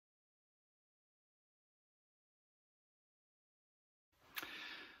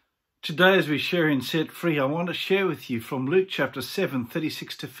Today, as we share in Set Free, I want to share with you from Luke chapter 7,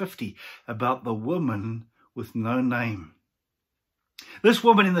 36 to 50, about the woman with no name. This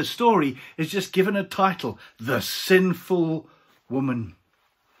woman in the story is just given a title, the sinful woman.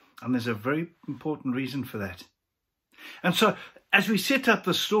 And there's a very important reason for that. And so, as we set up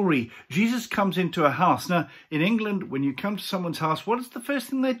the story, Jesus comes into a house. Now, in England, when you come to someone's house, what is the first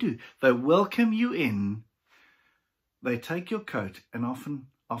thing they do? They welcome you in. They take your coat and often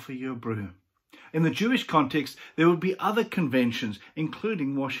offer you a brew. In the Jewish context, there would be other conventions,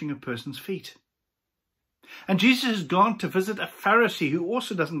 including washing a person's feet. And Jesus has gone to visit a Pharisee who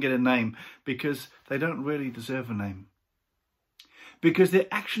also doesn't get a name because they don't really deserve a name. Because their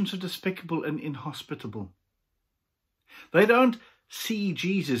actions are despicable and inhospitable. They don't see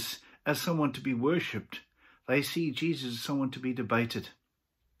Jesus as someone to be worshipped. They see Jesus as someone to be debated.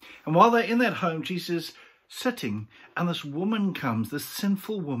 And while they're in that home, Jesus is sitting, and this woman comes, this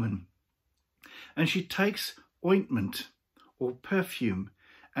sinful woman, and she takes ointment or perfume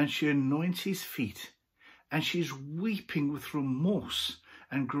and she anoints his feet, and she's weeping with remorse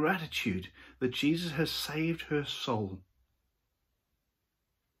and gratitude that Jesus has saved her soul.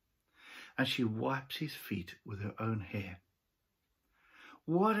 And she wipes his feet with her own hair.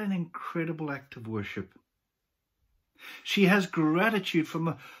 What an incredible act of worship. She has gratitude from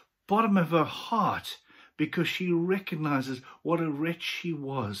the bottom of her heart because she recognizes what a wretch she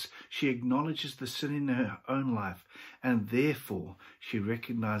was. She acknowledges the sin in her own life, and therefore she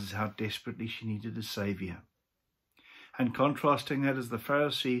recognizes how desperately she needed a Savior. And contrasting that is the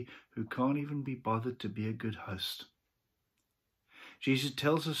Pharisee who can't even be bothered to be a good host. Jesus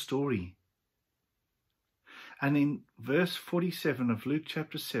tells a story. And in verse 47 of Luke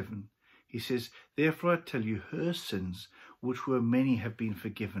chapter 7, he says, "Therefore I tell you, her sins, which were many, have been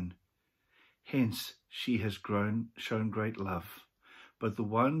forgiven. Hence she has shown great love. But the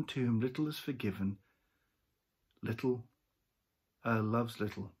one to whom little is forgiven, loves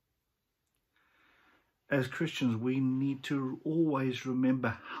little." As Christians, we need to always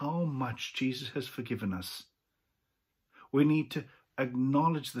remember how much Jesus has forgiven us. We need to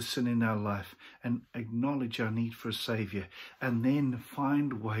acknowledge the sin in our life and acknowledge our need for a Savior, and then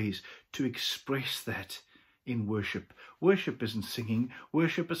find ways to express that in worship. Worship isn't singing.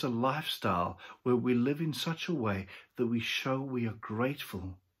 Worship is a lifestyle where we live in such a way that we show we are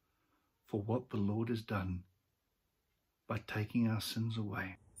grateful for what the Lord has done by taking our sins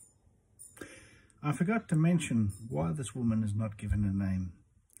away. I forgot to mention why this woman is not given a name.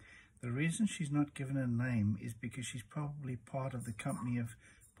 The reason she's not given a name is because she's probably part of the company of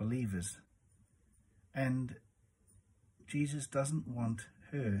believers. And Jesus doesn't want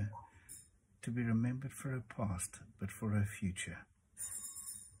her to be remembered for her past, but for her future.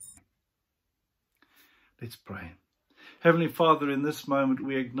 Let's pray. Heavenly Father, in this moment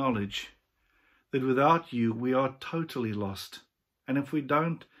we acknowledge that without you we are totally lost. And if we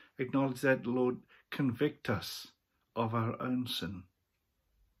don't acknowledge that, Lord, convict us of our own sin,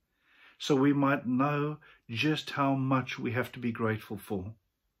 so we might know just how much we have to be grateful for,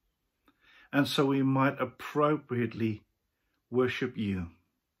 and so we might appropriately worship you.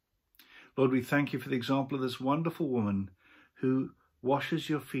 Lord, we thank you for the example of this wonderful woman who washes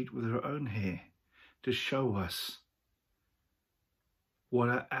your feet with her own hair to show us what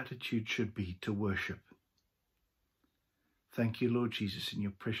our attitude should be to worship. Thank you, Lord Jesus. In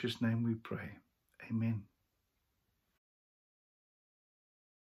your precious name we pray. Amen.